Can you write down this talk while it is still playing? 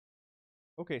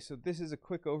Okay, so this is a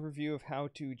quick overview of how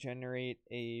to generate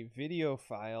a video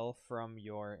file from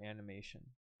your animation.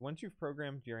 Once you've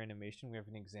programmed your animation, we have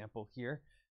an example here.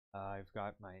 I've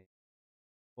got my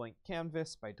blank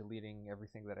canvas by deleting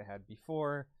everything that I had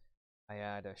before. I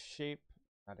add a shape,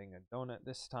 adding a donut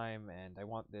this time, and I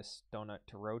want this donut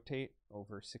to rotate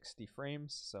over 60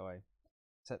 frames, so I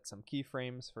set some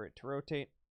keyframes for it to rotate.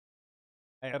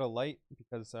 I add a light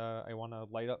because I want to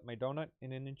light up my donut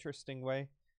in an interesting way.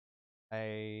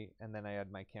 And then I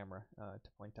add my camera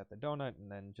to point at the donut,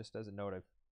 and then just as a note, I've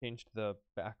changed the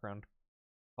background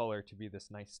color to be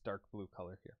this nice dark blue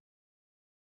color here.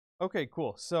 Okay,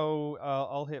 cool. So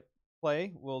I'll hit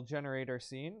play. We'll generate our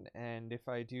scene, and if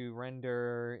I do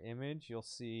render image, you'll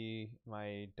see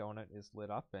my donut is lit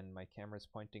up and my camera's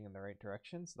pointing in the right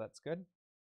direction, so that's good.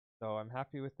 So I'm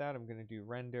happy with that. I'm going to do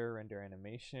render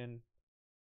animation.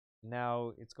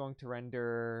 Now it's going to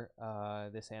render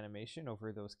this animation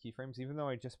over those keyframes, even though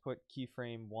I just put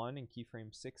keyframe 1 and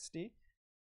keyframe 60,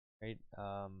 right?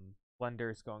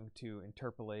 Blender is going to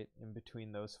interpolate in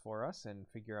between those for us and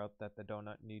figure out that the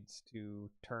donut needs to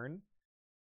turn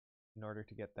in order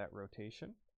to get that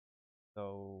rotation.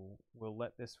 So we'll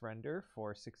let this render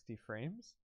for 60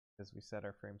 frames because we set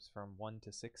our frames from 1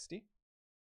 to 60.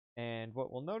 And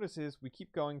what we'll notice is we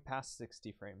keep going past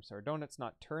 60 frames. So our donut's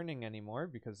not turning anymore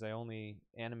because I only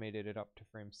animated it up to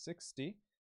frame 60,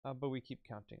 but we keep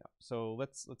counting up. So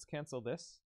let's cancel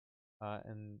this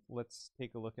and let's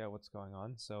take a look at what's going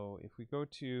on. So if we go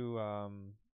to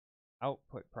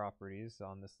output properties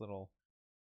on this little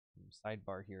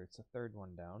sidebar here, it's the third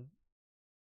one down.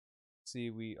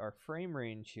 See, our frame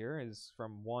range here is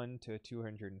from 1 to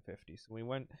 250. So we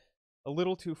went a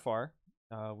little too far.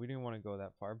 We didn't want to go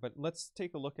that far, but let's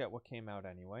take a look at what came out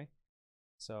anyway.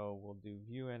 So we'll do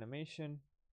view animation.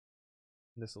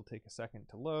 This will take a second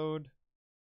to load.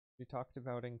 We talked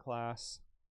about in class.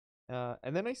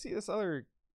 And then I see this other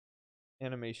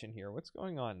animation here. What's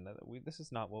going on? This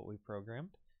is not what we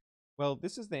programmed. Well,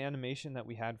 this is the animation that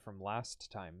we had from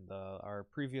last time. Our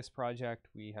previous project,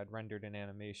 we had rendered an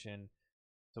animation.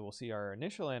 So we'll see our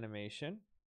initial animation,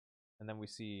 and then we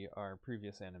see our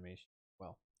previous animation as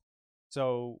well.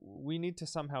 So we need to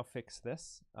somehow fix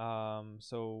this.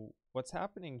 So what's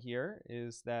happening here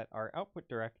is that our output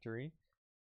directory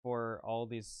for all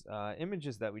these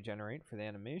images that we generate for the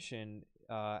animation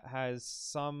has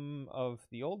some of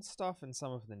the old stuff and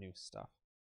some of the new stuff.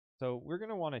 So we're going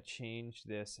to want to change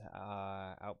this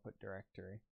output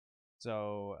directory.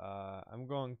 So I'm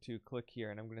going to click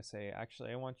here and I'm going to say,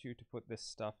 actually, I want you to put this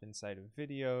stuff inside of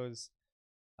videos.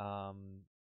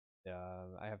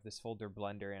 I have this folder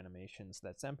Blender animations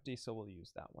that's empty, so we'll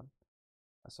use that one.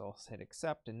 So I'll hit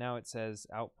accept, and now it says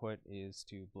output is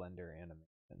to Blender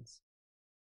animations.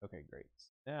 Okay, great.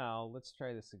 Now let's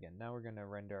try this again. Now we're going to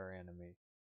render our animation.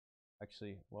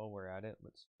 Actually, while we're at it,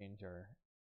 let's change our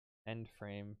end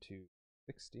frame to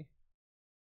 60.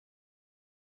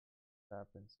 What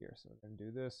happens here? So we're going to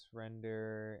do this,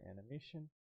 render animation.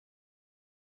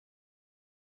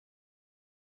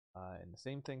 And the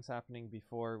same thing's happening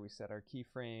before. We set our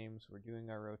keyframes, we're doing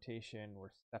our rotation, we're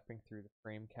stepping through the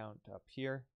frame count up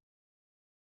here.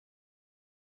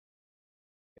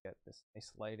 Get this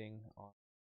nice lighting on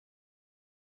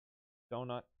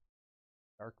donut,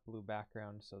 dark blue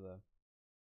background, so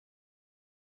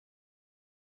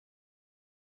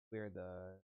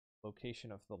the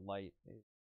location of the light is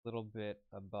a little bit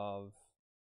above,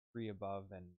 3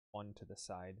 above and 1 to the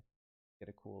side. Get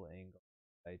a cool angle.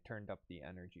 I turned up the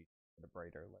energy to the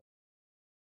brighter light.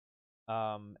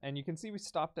 And you can see we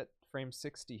stopped at frame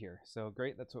 60 here. So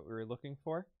great, that's what we were looking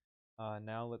for.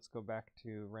 Now let's go back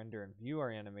to render and view our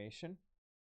animation.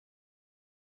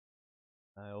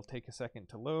 It'll take a second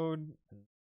to load. And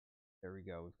there we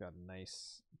go. We've got a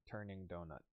nice turning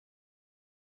donut.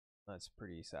 That's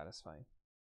pretty satisfying.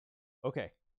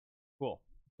 Okay, cool.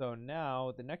 So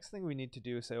now the next thing we need to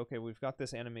do is say, okay, we've got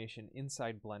this animation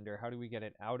inside Blender. How do we get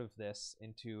it out of this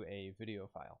into a video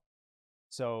file?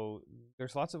 So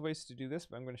there's lots of ways to do this,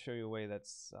 but I'm going to show you a way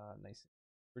that's nice.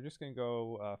 We're just going to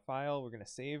go file. We're going to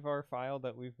save our file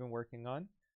that we've been working on.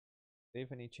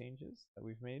 Save any changes that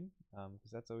we've made,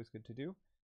 because that's always good to do.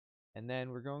 And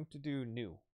then we're going to do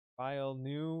new. File,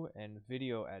 new, and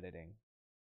video editing.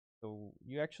 So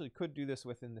you actually could do this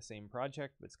within the same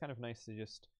project, but it's kind of nice to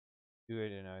just do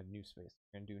it in a new space.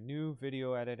 We're going to do new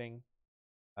video editing,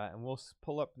 and we'll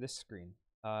pull up this screen.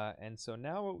 And so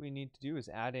now what we need to do is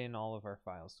add in all of our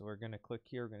files. So we're going to click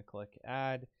here, we're going to click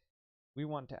add. We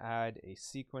want to add a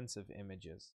sequence of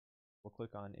images. We'll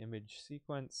click on image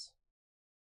sequence.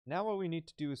 Now what we need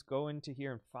to do is go into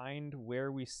here and find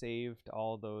where we saved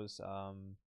all those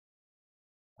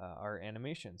our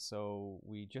animation. So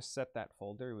we just set that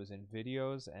folder. It was in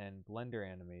videos and Blender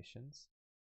animations.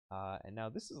 And now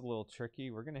this is a little tricky.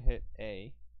 We're going to hit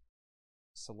A,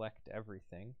 select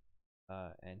everything,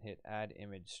 and hit add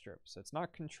image strip. So it's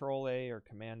not Control A or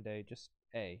Command A, just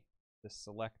A to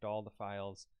select all the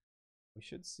files. We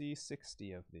should see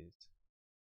 60 of these.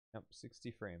 Yep,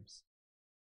 60 frames.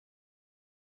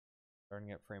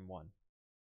 Starting at frame 1.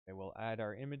 Okay, we'll add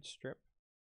our image strip.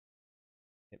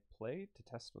 Hit play to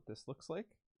test what this looks like.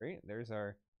 Great, there's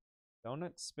our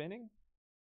donut spinning.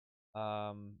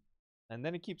 And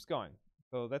then it keeps going.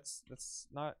 So that's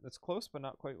close, but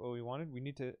not quite what we wanted. We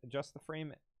need to adjust the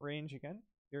frame range again.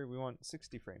 Here we want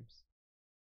 60 frames.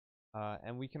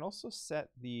 And we can also set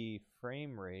the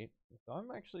frame rate. So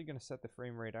I'm actually going to set the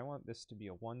frame rate. I want this to be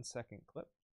a 1 second clip.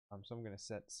 So I'm going to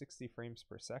set 60 frames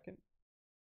per second.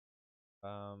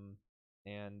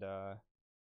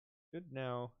 Should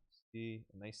now see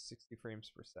a nice 60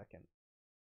 frames per second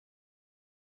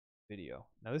video.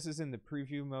 Now this is in the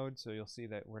preview mode, so you'll see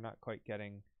that we're not quite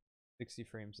getting 60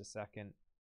 frames a second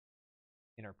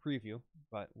in our preview,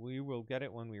 but we will get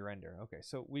it when we render. Okay,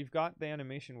 so we've got the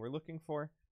animation we're looking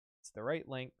for. It's the right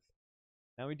length.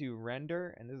 Now we do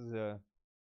render, and this is a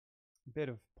bit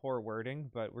of poor wording,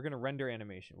 but we're going to render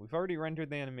animation. We've already rendered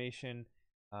the animation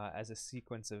as a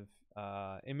sequence of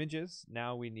images.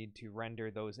 Now we need to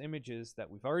render those images that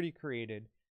we've already created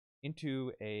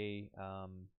into a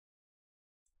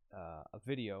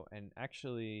video. And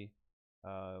actually,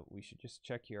 we should just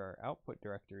check here. Our output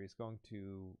directory is going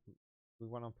to, we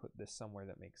want to put this somewhere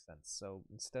that makes sense. So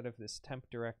instead of this temp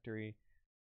directory,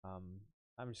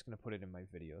 I'm just going to put it in my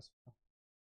videos.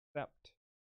 Accept.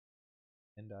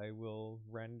 And I will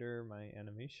render my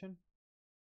animation.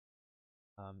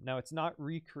 Now it's not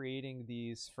recreating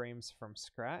these frames from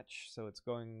scratch, so it's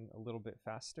going a little bit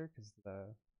faster because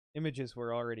the images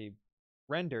were already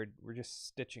rendered. We're just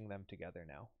stitching them together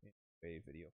now in a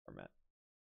video format.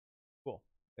 Cool.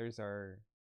 There's our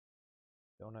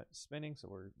donut spinning, so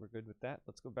we're good with that.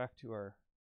 Let's go back to our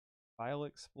File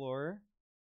Explorer,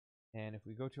 and if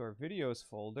we go to our videos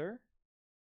folder,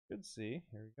 you should see,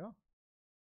 here we go.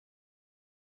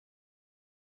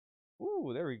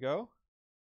 Ooh, there we go.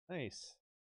 Nice.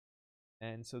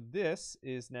 And so this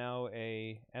is now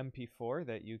a MP4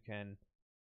 that you can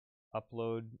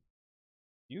upload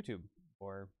to YouTube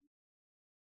or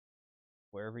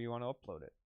wherever you want to upload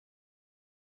it.